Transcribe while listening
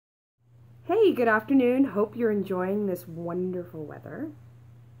Hey, good afternoon. Hope you're enjoying this wonderful weather.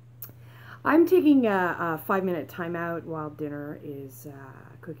 I'm taking a 5-minute timeout while dinner is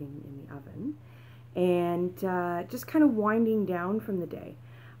cooking in the oven and just kind of winding down from the day.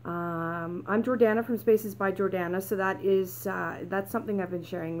 I'm Jordana from Spaces by Jordana, so that's something I've been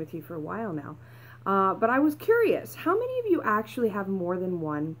sharing with you for a while now. But I was curious, how many of you actually have more than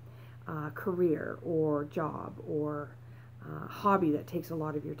one career or job or hobby that takes a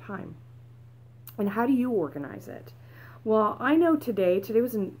lot of your time? And how do you organize it? Well, I know today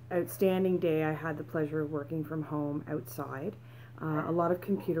was an outstanding day. I had the pleasure of working from home outside. A lot of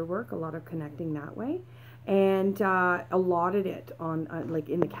computer work, a lot of connecting that way, and allotted it on, like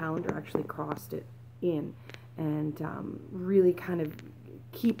in the calendar, actually crossed it in, and really kind of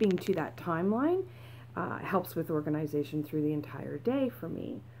keeping to that timeline helps with organization through the entire day for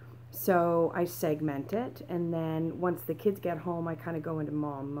me. So I segment it, and then once the kids get home, I kind of go into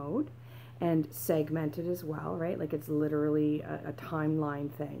mom mode and segment it as well, right? Like it's literally a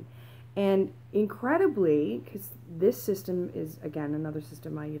timeline thing. And incredibly, because this system is, again, another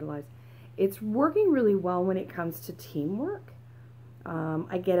system I utilize, it's working really well when it comes to teamwork.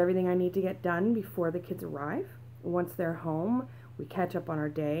 I get everything I need to get done before the kids arrive. Once they're home, we catch up on our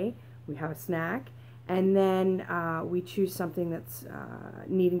day, we have a snack, and then we choose something that's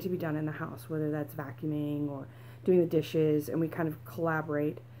needing to be done in the house, whether that's vacuuming or doing the dishes, and we kind of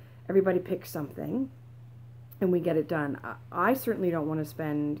collaborate. Everybody picks something and we get it done. I certainly don't want to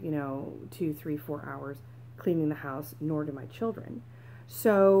spend, 2, 3, 4 hours cleaning the house, nor do my children.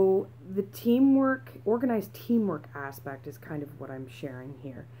 So the teamwork, organized teamwork aspect is kind of what I'm sharing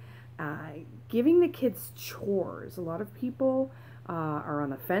here. Giving the kids chores. A lot of people are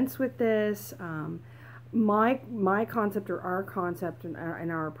on the fence with this. My concept, or our concept, and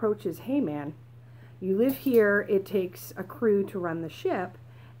our approach is, hey man, you live here, it takes a crew to run the ship.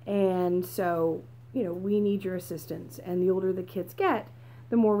 And so, we need your assistance. And the older the kids get,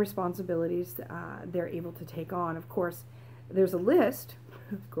 the more responsibilities they're able to take on. Of course, there's a list,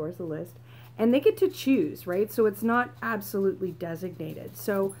 and they get to choose, right? So it's not absolutely designated.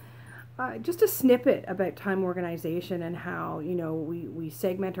 So just a snippet about time organization and how, we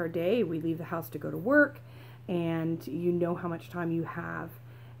segment our day. We leave the house to go to work, and you know how much time you have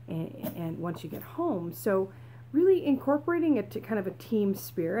and once you get home. So really incorporating it to kind of a team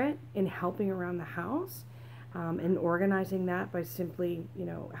spirit in helping around the house, and organizing that by simply,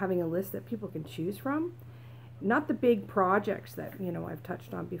 having a list that people can choose from. Not the big projects that, I've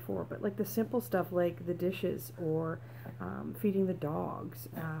touched on before, but like the simple stuff like the dishes, or feeding the dogs,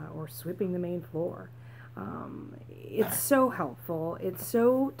 or sweeping the main floor. It's so helpful. It's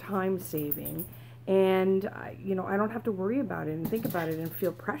so time saving. And, I don't have to worry about it and think about it and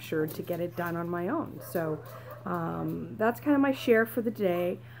feel pressured to get it done on my own. So that's kind of my share for the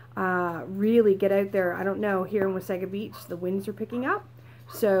day. Really get out there. I don't know, here in Wasaga Beach, the winds are picking up.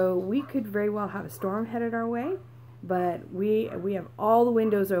 So we could very well have a storm headed our way. But we have all the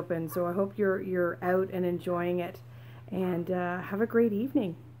windows open. So I hope you're out and enjoying it. And have a great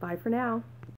evening. Bye for now.